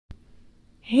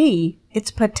Hey,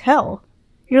 it's Patel,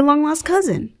 your long-lost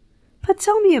cousin. But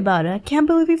tell me about it. I can't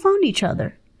believe we found each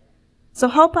other. So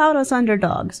help out us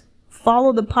underdogs.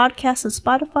 Follow the podcast on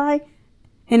Spotify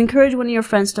and encourage one of your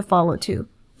friends to follow too.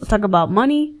 We'll talk about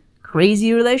money,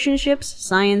 crazy relationships,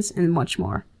 science, and much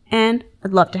more. And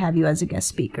I'd love to have you as a guest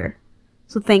speaker.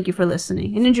 So thank you for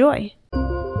listening and enjoy.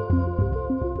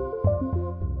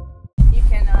 You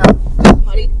can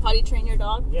potty train your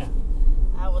dog? Yeah.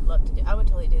 I would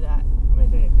totally do that. I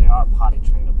mean, they are potty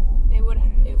trainable.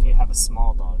 If you have a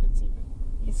small dog,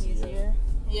 it's easier.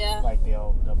 Yeah. Like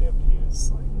they'll be able to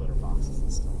use like litter boxes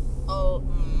and stuff. Oh,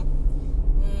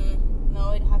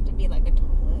 no, it'd have to be like a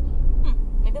toilet.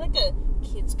 Maybe like a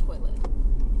kid's toilet.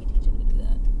 You can teach them to do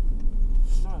that.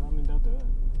 No, I mean they'll do it.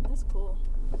 That's cool.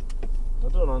 They'll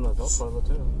do it on the adult toilet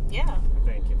too. Yeah. I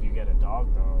think if you get a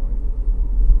dog though,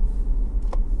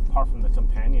 apart from the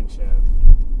companionship,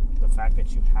 the fact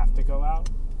that you have to go out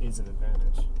is an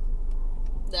advantage.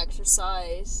 The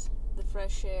exercise, the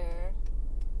fresh air,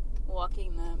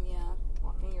 walking them,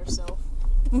 walking yourself,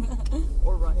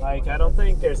 or running. Like, I don't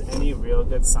think there's any real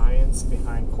good science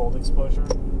behind cold exposure.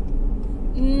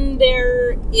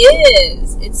 There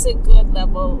is. It's a good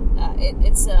level.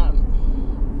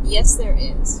 Yes, there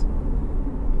is.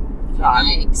 Can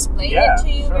I explain it to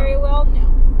you very well? No.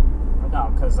 No,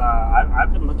 because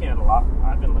I've been looking at a lot.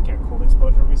 I've been looking at cold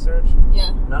exposure research.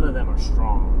 Yeah. None of them are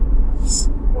strong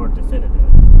or definitive.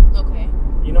 Okay.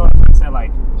 You know what I'm saying?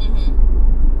 Like,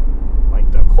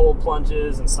 like the cold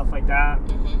plunges and stuff like that.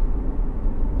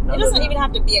 It doesn't even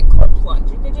have to be a cold plunge.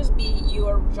 It could just be you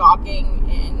are jogging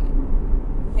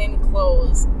in thin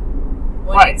clothes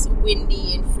when it's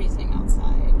windy and freezing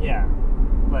outside. Yeah,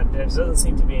 but there doesn't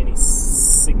seem to be any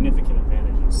significant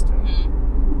advantages to it.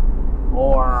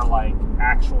 Or like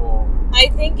actual. I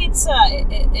think it's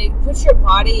it puts your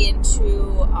body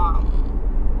into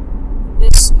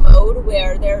this mode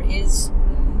where there is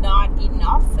not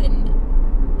enough in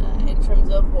terms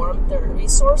of warmth or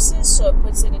resources, so it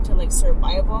puts it into like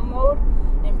survival mode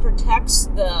and protects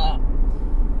the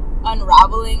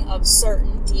unraveling of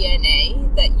certain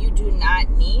DNA that you do not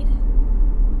need.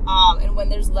 And when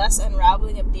there's less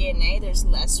unraveling of DNA, there's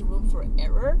less room for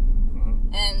error.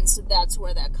 And so that's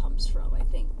where that comes from. I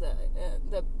think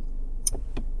the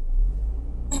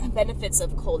benefits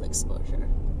of cold exposure.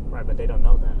 Right, but they don't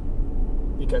know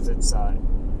that because it's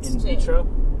in vitro.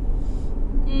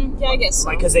 Yeah, I guess so.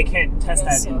 Like, because they can't test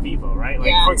that in vivo, right?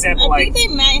 Like, for example, I think they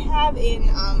might have in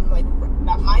like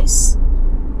mice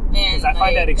and I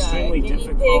find that extremely guinea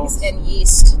difficult. pigs and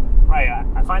yeast. Right,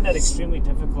 I find that extremely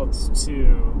difficult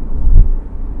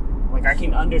to. Like, I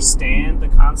can understand the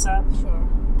concept. Sure.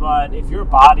 But if your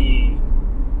body,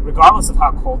 regardless of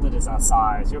how cold it is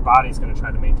outside, your body's going to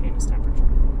try to maintain its temperature.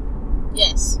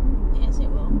 Yes. Yes, it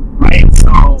will. Right?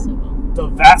 So, yes, it will. The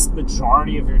vast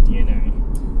majority of your DNA.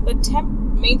 But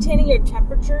maintaining your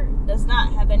temperature does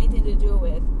not have anything to do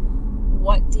with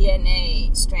what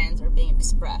DNA strands are being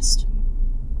expressed.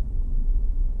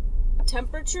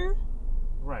 Temperature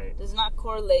does not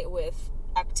correlate with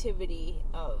activity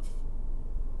of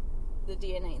the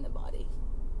DNA in the body.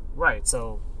 Right,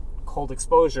 so cold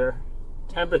exposure,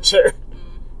 temperature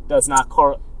does not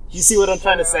correlate. You see what I'm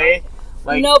trying to say?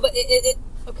 Like, no, but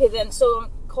okay then. So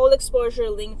cold exposure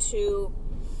linked to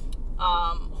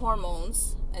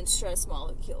hormones and stress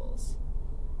molecules.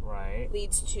 Right.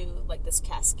 Leads to like this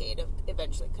cascade of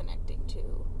eventually connecting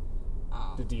to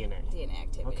the DNA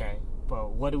activity. Okay,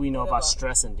 but what do we know about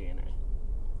stress in DNA?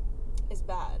 It's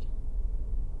bad.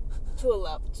 To a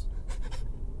level.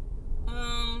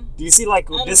 Do you see, like,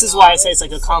 this is why I say it's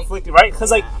like a conflict, right?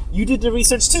 Because, like, you did the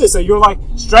research, too. So you're like,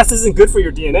 stress isn't good for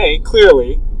your DNA,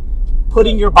 clearly.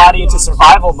 Putting your body into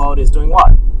survival mode is doing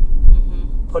what?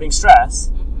 Putting stress,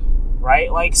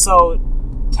 right? Like, so,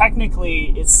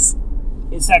 technically, it's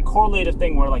that correlative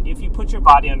thing where, like, if you put your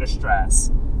body under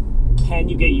stress, can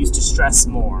you get used to stress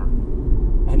more?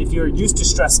 And if you're used to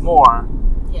stress more,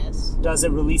 does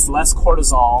it release less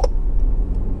cortisol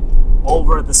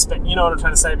over the you know what I'm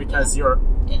trying to say, because you're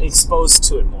exposed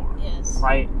to it more,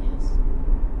 right?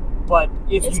 But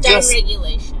if it's you just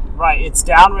down-regulation, right, it's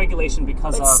down-regulation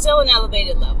because it's still an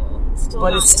elevated level. It's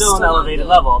still an elevated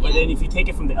level. But then if you take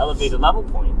it from the elevated level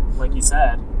point, like you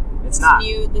said, it's not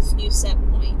this new set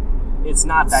point. It's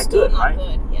not that good, right?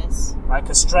 Good, yes. Right,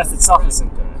 because stress itself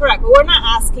isn't good. Correct, but we're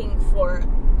not asking for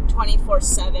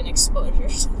 24/7 exposure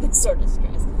to this sort of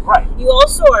stress. Right. You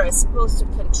also are supposed to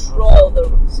control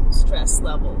the stress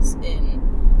levels in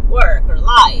work or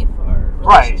life or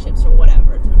relationships or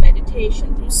whatever through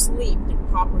meditation, through sleep, through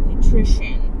proper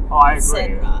nutrition. Oh, I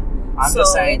agree. I'm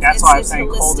just saying that's why I'm saying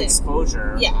holistic. Cold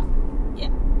exposure. Yeah.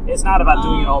 It's not about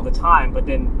doing it all the time, but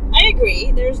then... I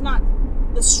agree. There's not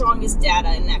the strongest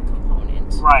data in that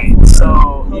component. Right.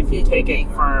 So if you take it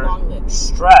for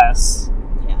stress,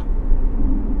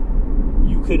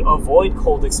 you could avoid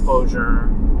cold exposure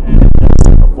and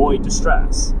avoid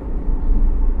distress,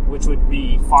 which would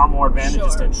be far more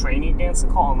advantageous than training against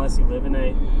the cold, unless you live in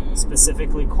a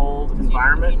specifically cold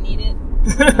environment. You need it.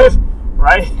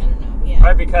 Right? I don't know. Yeah.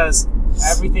 Right, because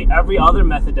every other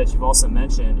method that you've also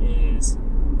mentioned is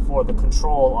for the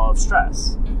control of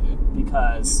stress,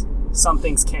 because some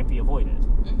things can't be avoided,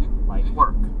 like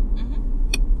work.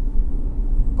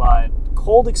 But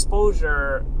cold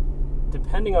exposure,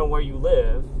 depending on where you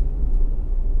live,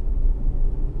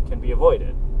 can be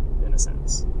avoided in a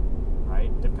sense, right?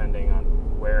 Depending on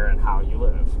where and how you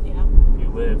live. Yeah. If you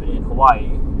live in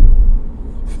Hawaii,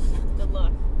 good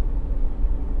luck.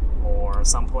 Or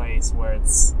someplace where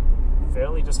it's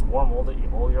fairly just warm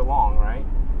all year long, right?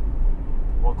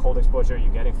 What cold exposure are you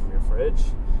getting from your fridge?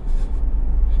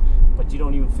 But you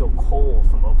don't even feel cold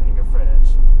from opening your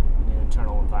fridge in an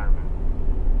internal environment.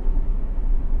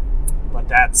 But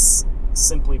that's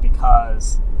simply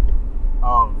because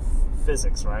of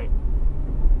physics, right?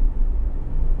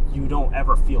 You don't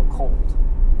ever feel cold.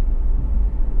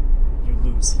 You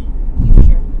lose heat.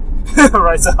 Sure.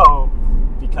 Right, so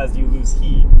because you lose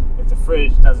heat, if the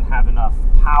fridge doesn't have enough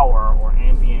power or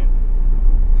ambient,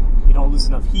 you don't lose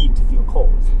enough heat to feel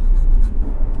cold.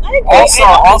 I agree. Also,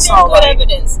 there's good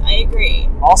evidence. I agree.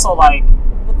 Also,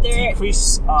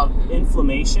 decrease of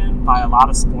inflammation by a lot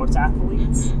of sports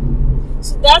athletes.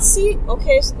 So that's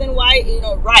okay. So then why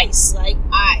rice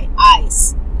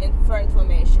ice for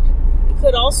inflammation? It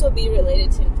could also be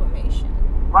related to inflammation.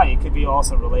 Right. It could be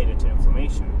also related to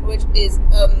inflammation, which is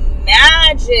a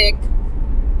magic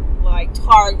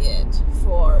target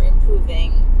for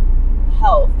improving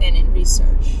health and in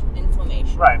research.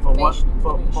 Inflammation. Right, but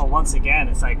once again,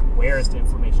 it's like, where is the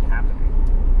inflammation happening?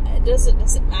 Does it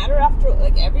matter after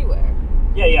everywhere?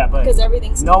 Yeah, but because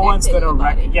everything's no one's gonna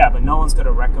but no one's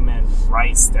gonna recommend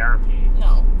rice therapy.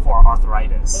 No. For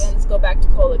arthritis. But then let's go back to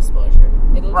cold exposure.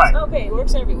 Right. Okay, it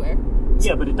works everywhere.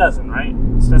 Yeah, but it doesn't, right?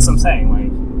 So that's what I'm saying.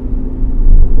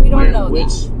 We don't know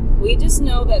that. We just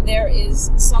know that there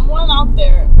is someone out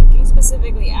there looking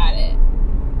specifically at it,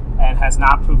 and has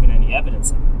not proven any evidence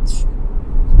of it.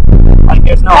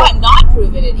 There's no not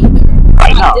proven it either.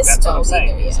 Right, no, that's what I'm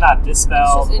saying. It's not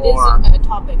dispelled it is a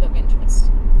topic of interest.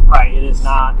 Right, it is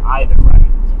not either, right?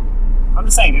 I'm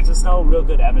just saying, there's just no real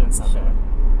good evidence of it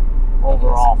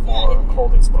overall for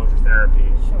cold exposure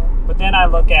therapy. Sure. But then I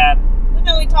look at... But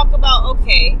then we talk about,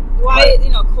 why,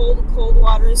 cold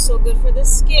water is so good for the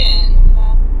skin.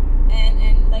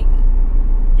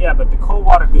 Yeah, but the cold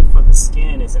water good for the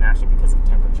skin isn't actually because of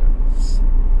temperature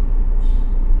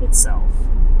itself.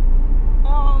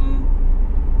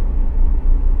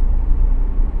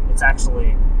 It's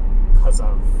actually because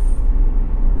of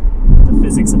the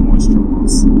physics of moisture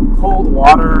loss. Cold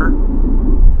water,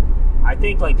 I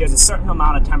think there's a certain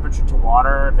amount of temperature to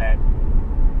water that,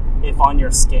 if on your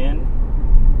skin,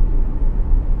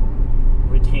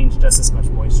 retains just as much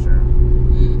moisture.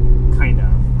 Kind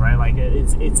of, right?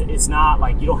 It's not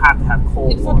you don't have to have cold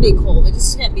water. It doesn't have to be cold. It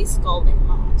just can't be scalding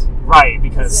hot. Right,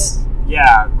 because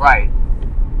right.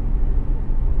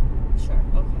 Sure.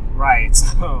 Okay. Right.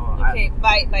 So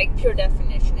by pure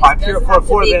definition, by pure for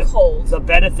cold. The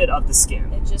benefit of the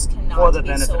skin. It just cannot for the be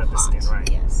benefit so of the hot. skin, right?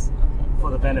 Yes. Okay. For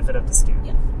the benefit of the skin.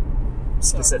 Yeah.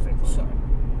 Specifically. Sure.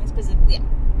 Specifically,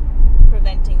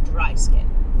 preventing dry skin.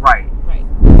 Right. Right.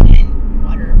 And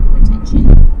water retention.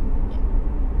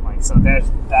 Yeah. So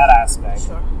there's that aspect.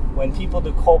 Sure. When people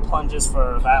do cold plunges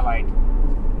for that,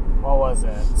 what was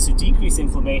it? To decrease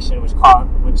inflammation, which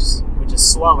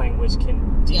is swelling, which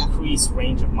can decrease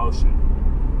range of motion.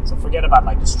 So forget about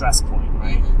the stress point,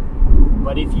 right?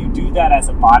 But if you do that as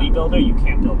a bodybuilder, you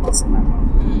can't build muscle that well.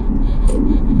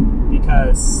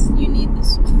 Because you need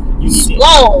this. You need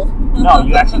slow. No,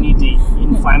 you actually need the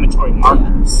inflammatory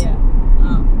markers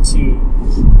to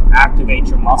activate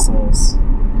your muscles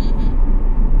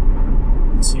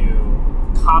to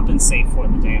compensate for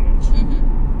the damage,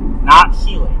 not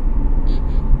healing.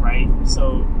 Right?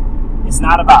 So it's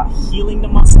not about healing the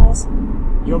muscles.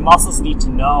 Your muscles need to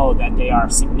know that they are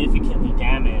significantly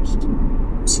damaged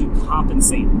to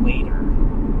compensate later.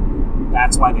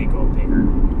 That's why they grow bigger.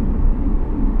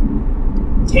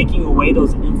 Taking away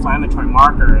those inflammatory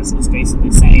markers is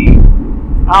basically saying,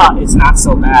 it's not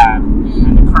so bad,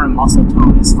 and the current muscle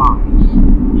tone is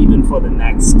fine, even for the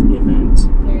next event.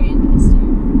 Very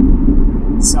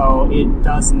interesting. So it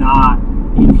does not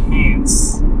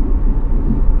enhance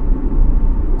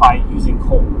by using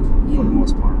cold, for the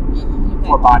most part,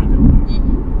 for bodybuilding.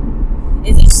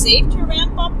 Is it safe to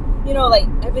ramp up? You know, like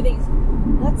everything's.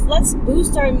 Let's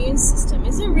boost our immune system.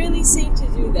 Is it really safe to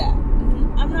do that?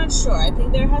 I'm not sure. I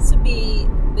think there has to be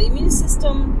the immune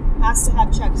system has to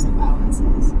have checks and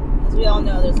balances. As we all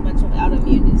know, there's a bunch of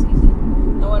autoimmune diseases,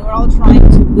 and when we're all trying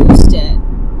to boost it,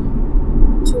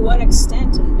 to what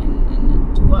extent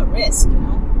and to what risk? You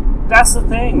know, that's the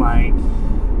thing. Like,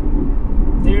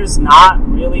 there's not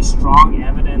really strong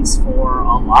evidence for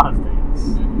a lot of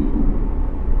things,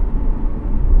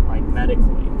 like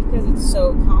medically, because it's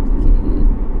so complicated.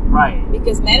 Right.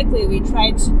 Because medically, we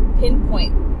try to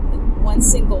pinpoint one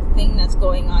single thing that's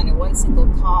going on, or one single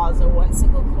cause, or one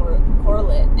single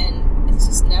correlate, and it's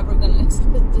just never gonna.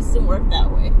 It doesn't work that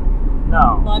way.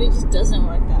 No. The body just doesn't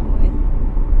work that way.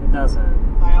 It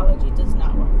doesn't. Biology does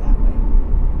not work that way.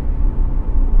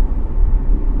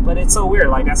 But it's so weird.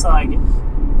 Like, that's like,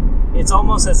 it's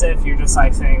almost as if you're just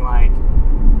like saying like,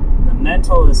 the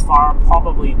mental is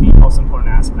probably the most important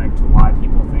aspect to why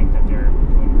people think that they're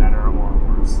doing better or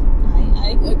worse.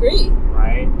 I agree.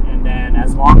 Right? And then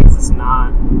as long as it's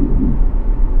not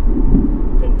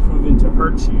been proven to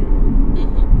hurt you,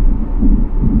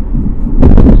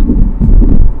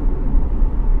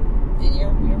 and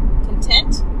you're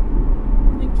content,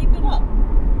 then keep it up.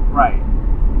 right?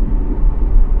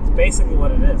 It's basically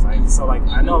what it is. Like, so like,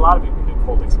 I know a lot of people do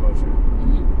cold exposure.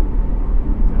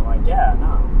 They're like, yeah,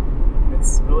 no,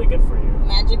 it's really good for you. The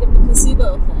magic of the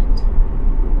placebo effect.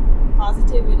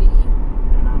 Positivity.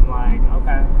 And I'm like,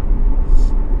 okay.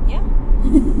 Yeah.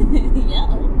 Yeah.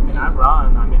 I mean, I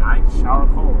run. I mean, I shower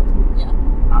cold. Yeah.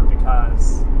 Not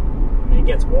because, I mean, it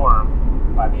gets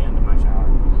warm by the end of my shower,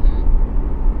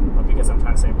 but because I'm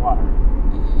trying to save water.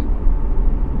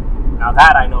 Now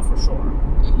that I know for sure.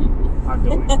 I'm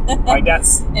doing. Like,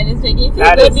 that's. And it's making you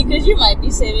feel good because you might be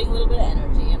saving a little bit of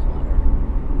energy and water.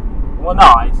 Well,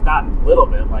 no, it's not a little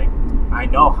bit. Like, I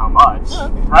know how much,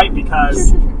 right?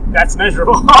 Because that's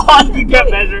measurable. You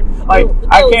can't measure. Like,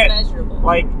 I can't. Measurable.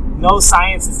 Like, no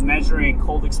science is measuring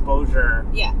cold exposure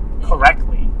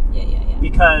correctly. Yeah.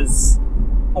 Because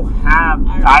we don't have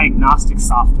diagnostic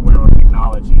software or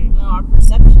technology. No, our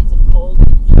perceptions of cold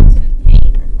and heat and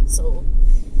pain are so.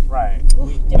 Right.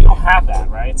 We don't have that,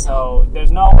 right? So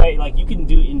there's no way, like, you can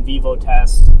do in vivo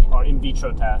tests or in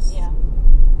vitro tests. Yeah.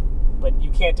 But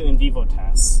you can't do in vivo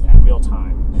tests at real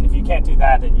time. And if you can't do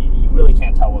that, then you really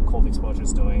can't tell what cold exposure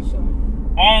is doing. Sure.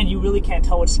 And you really can't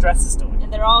tell what stress is doing.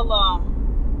 And they're all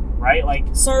right?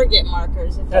 Like, surrogate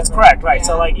markers. That's correct, right? Yeah.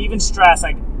 So, like, even stress,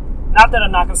 like, not that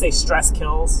I'm not going to say stress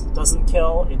doesn't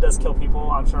kill. It does kill people,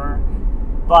 I'm sure.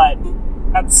 But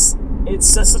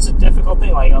it's just such a difficult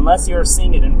thing. Like, unless you're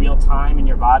seeing it in real time in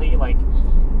your body, like,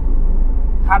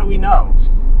 how do we know?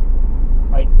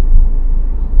 Like,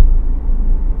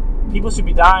 people should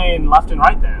be dying left and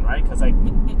right then, right? Because, like,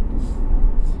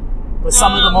 with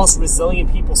some of the most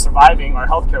resilient people surviving are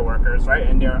healthcare workers, right?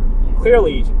 And they're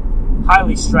clearly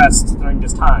highly stressed during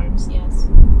these times. Yes.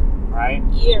 Right?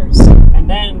 Years. And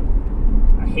then,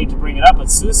 I hate to bring it up, but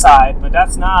suicide, but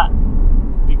that's not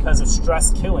because of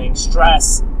stress killing.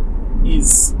 Stress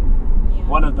is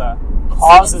one of the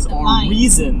causes or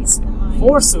reasons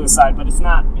for suicide, but it's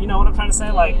not, you know what I'm trying to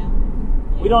say? Like,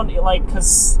 we don't, like,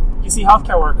 because you see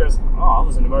healthcare workers, I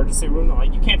was in an emergency room,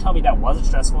 like, you can't tell me that wasn't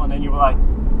stressful, and then you're like,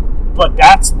 but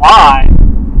that's why,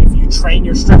 if you train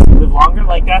your stress to live longer,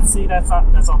 like, that's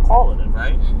all correlative,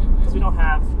 right? Because we don't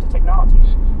have the technology.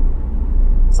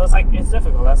 So it's like, it's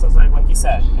difficult. That's like you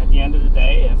said, at the end of the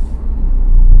day, if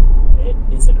it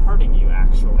isn't hurting you,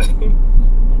 actually,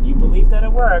 and you believe that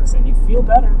it works, and you feel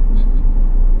better,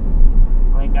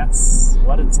 like, that's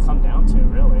what it's come down to,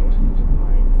 really.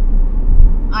 Like,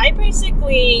 I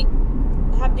basically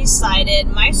have decided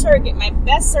my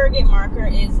best surrogate marker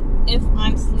is if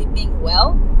I'm sleeping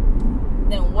well,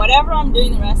 then whatever I'm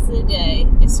doing the rest of the day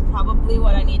is probably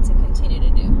what I need to continue to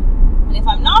do. And if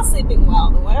I'm not sleeping well,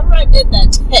 then whatever I did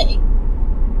that day,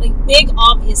 like big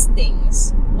obvious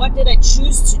things, what did I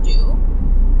choose to do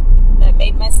that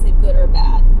made my sleep good or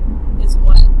bad, is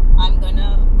what I'm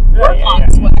gonna work on.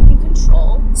 It's what I can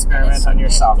control. Experiment on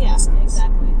yourself. Yeah,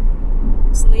 exactly.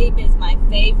 Sleep is my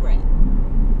favorite.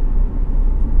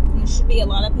 And it should be a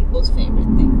lot of people's favorite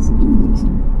things.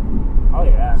 Oh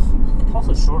yeah. It's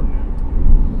also short now.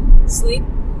 Sleep?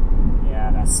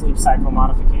 Yeah, that sleep cycle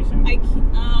modification.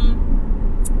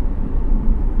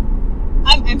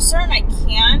 I'm certain I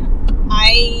can.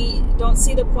 I don't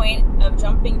see the point of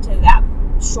jumping to that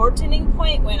shortening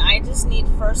point when I just need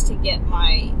first to get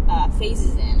my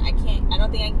phases in. I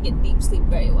don't think I can get deep sleep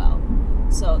very well.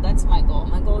 So that's my goal.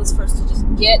 My goal is first to just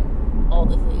get all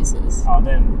the phases. Oh,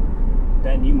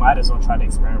 then you might as well try to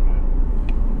experiment.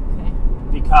 Okay.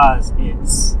 because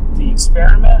it's the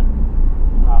experiment,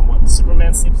 what,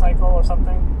 Superman sleep cycle or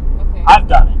something. Okay. I've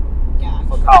done it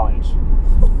for sure. college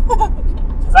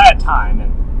because I had time,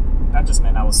 and that just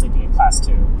meant I was sleeping in class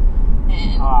too.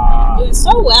 And you're doing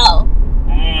so well.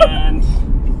 And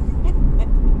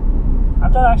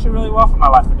I've done actually really well for my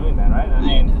life for doing that, right?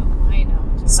 I know.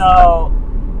 So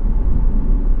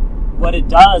what it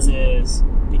does is,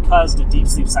 because the deep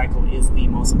sleep cycle is the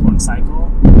most important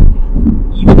cycle,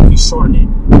 even if you shorten it,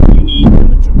 you need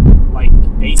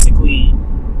basically,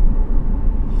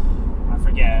 I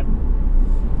forget,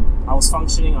 I was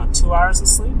functioning on 2 hours of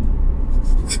sleep,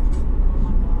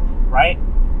 right?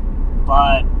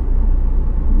 But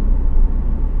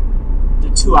the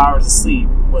 2 hours of sleep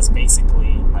was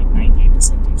basically like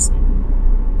 98% deep sleep.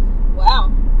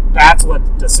 Wow. That's what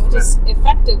the Which is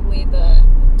effectively the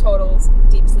total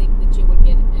deep sleep that you would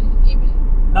get in even.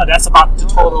 No, that's about the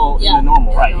total in the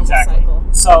normal, right? Exactly. Cycle.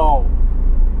 So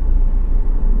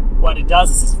what it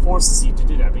does is it forces you to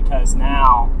do that, because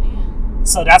now. Man.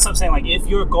 So that's what I'm saying. Like, if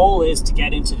your goal is to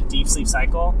get into the deep sleep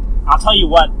cycle, I'll tell you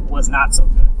what was not so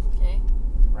good. Okay.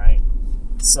 Right.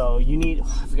 So you need,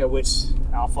 I forget which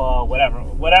alpha,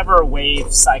 whatever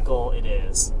wave cycle it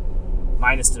is,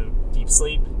 minus the deep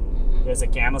sleep. There's a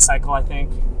gamma cycle, I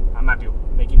think. I might be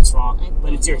making this wrong,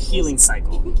 but it's your healing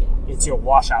cycle. It's your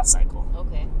washout cycle.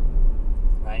 Okay.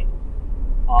 Right?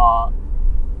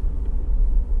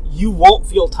 You won't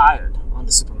feel tired on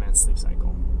the Superman sleep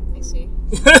cycle. I see.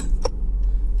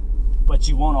 But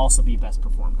you won't also be best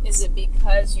performance. Is it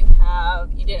because you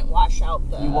didn't wash out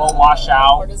the... You won't wash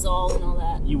out cortisol and all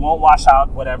that? You won't wash out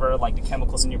whatever, like the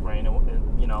chemicals in your brain,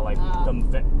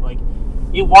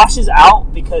 it washes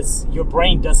out because your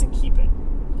brain doesn't keep it.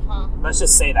 Huh. Let's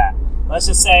just say that. Let's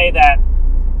just say that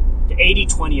the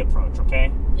 80-20 approach,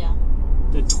 okay? Yeah.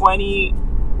 The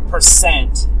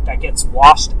 20% that gets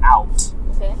washed out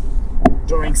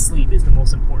during sleep is the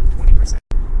most important 20%.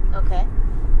 Okay.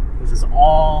 This is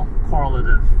all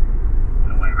correlative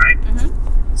in a way, right?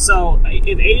 Mm-hmm. So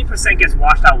if 80% gets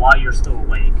washed out while you're still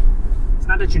awake, it's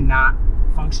not that you're not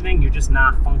functioning, you're just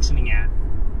not functioning at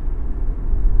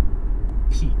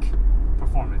peak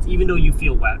performance, even though you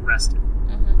feel rested.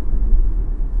 Mm-hmm.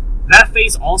 That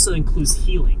phase also includes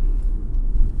healing.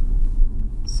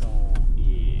 So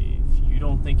if you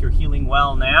don't think you're healing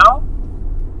well now,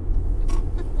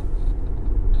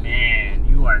 man,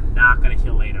 you are not going to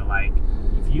heal later. Like,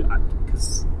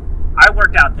 because I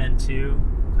worked out then too,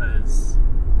 because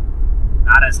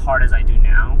not as hard as I do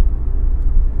now.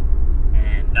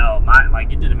 And no,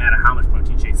 it didn't matter how much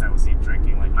protein shakes I was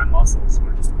drinking. Like, my muscles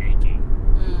were just aching.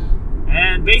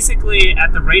 And basically,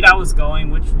 at the rate I was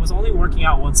going, which was only working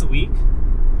out once a week,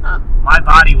 my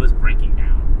body was breaking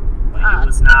down. Like, it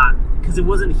was not, because it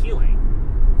wasn't healing.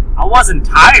 I wasn't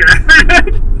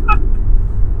tired.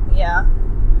 Yeah.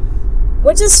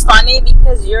 Which is funny,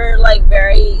 because you're like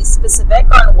very specific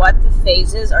on what the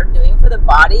phases are doing for the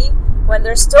body, when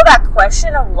there's still that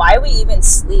question of why we even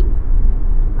sleep.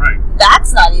 Right.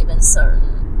 That's not even certain.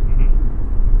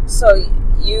 Mm-hmm. So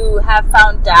you have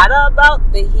found data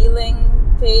about the healing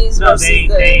phase? No,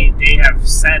 they have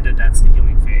said that that's the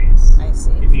healing phase. I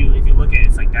see. If you look at it,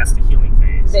 it's like that's the healing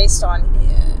phase. Based on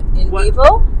in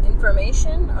vivo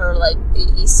information, or like the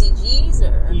ECGs,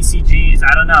 or ECGs?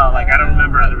 I don't know. Like, I don't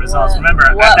remember the results. Remember,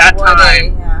 at that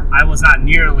time, I was not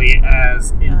nearly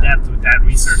as in depth with that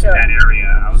research in that area.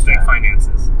 I was doing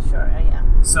finances. Sure. Yeah.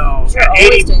 So you're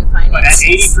always doing finances. But at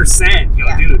 80%,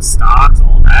 dude, stocks,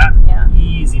 all that,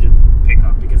 easy to pick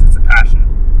up because it's a passion.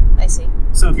 I see.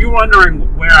 So if you're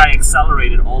wondering where I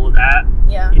accelerated all of that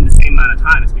in the same amount of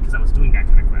time, it's because I was doing that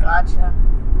kind of crap. Gotcha.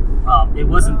 It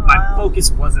wasn't, my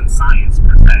focus wasn't science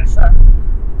per se. Sure.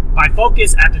 My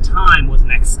focus at the time was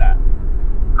next step.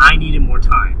 I needed more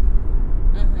time.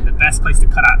 Mm-hmm. And the best place to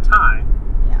cut out time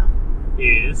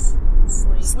is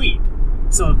sleep.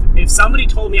 So if somebody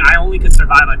told me I only could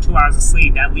survive on 2 hours of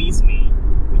sleep, that leaves me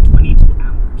with 22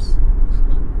 hours.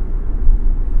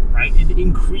 Right? It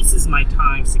increases my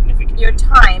time significantly. Your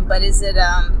time, but is it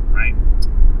right?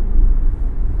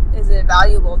 Is it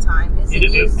valuable time? Is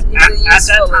it useful?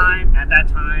 At that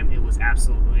time, it was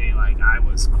absolutely, like, I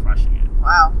was crushing it.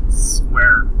 Wow. It's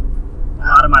where a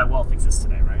lot of my wealth exists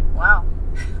today, right? Wow.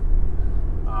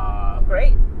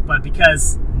 Great. But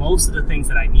because most of the things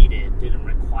that I needed didn't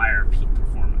require peak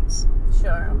performance.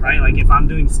 Sure. Okay. Right? Like, if I'm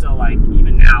doing still, like,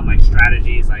 even now, my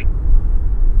strategies, like,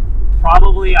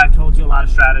 probably I've told you a lot of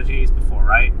strategies before,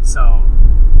 right? So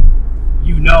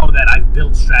you know that I've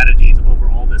built strategies over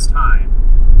all this time.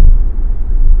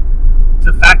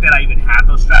 The fact that I even have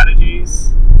those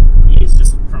strategies is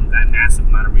just from that massive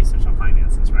amount of research on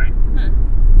finances, right?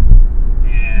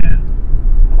 And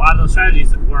lot of those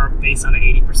strategies were based on an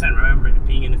 80%. Remember,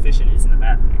 being inefficient isn't a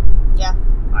bad thing. Yeah.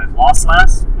 I've lost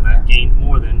less, and I've gained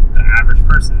more than the average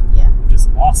person. Yeah. Who just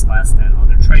lost less than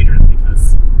other traders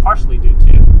because partially due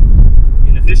to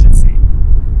inefficiency.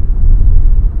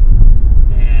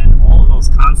 And all of those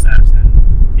concepts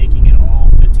and making it all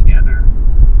fit together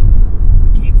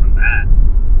came from that.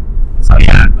 So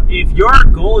yeah, if your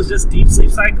goal is just deep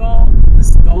sleep cycle,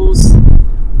 those,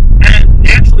 and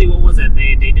naturally, what was it?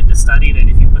 They did the study that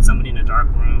if you put somebody in a dark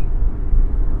room,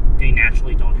 they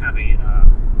naturally don't have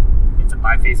it's a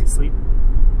biphasic sleep.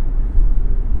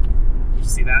 Did you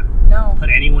see that? No. Put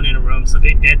anyone in a room, so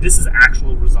this is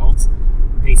actual results.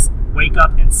 They wake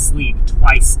up and sleep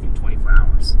twice in 24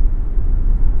 hours.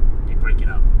 They break it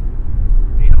up.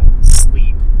 They don't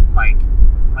sleep like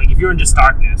if you're in just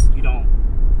darkness, you don't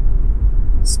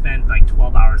spend like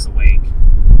 12 hours awake.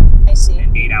 I see.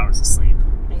 And 8 hours of sleep.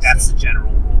 That's the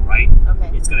general rule, right?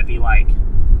 Okay. It's going to be like,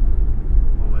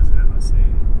 what was it? Let's see,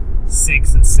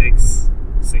 6 and 6,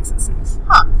 6 and 6.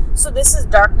 Huh. So this is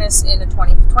darkness in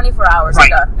 24 hours of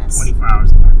darkness. 24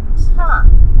 hours of darkness. Huh.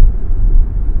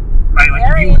 Right, like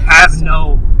Very if you have interesting.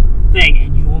 no thing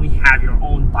and you only have your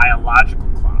own biological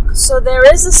clock. So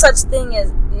there is a such thing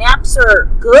as naps are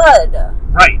good.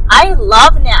 Right. I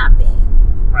love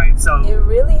napping. Right. So It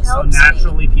really helps So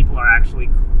naturally, people are actually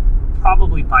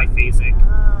probably biphasic.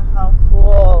 Ah, how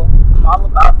cool. I'm all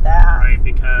about that. Right,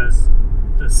 because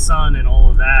the sun and all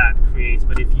of that creates.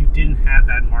 But if you didn't have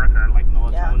that marker, like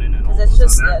melatonin and all Because those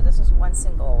it's other, this is one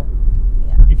single.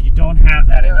 if you don't have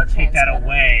that and you take that Neurotransmitter.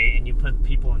 away and you put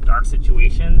people in dark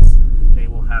situations, they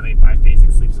will have a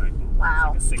biphasic sleep cycle.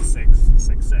 Wow. It's like a 6-6,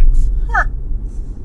 6-6. Huh.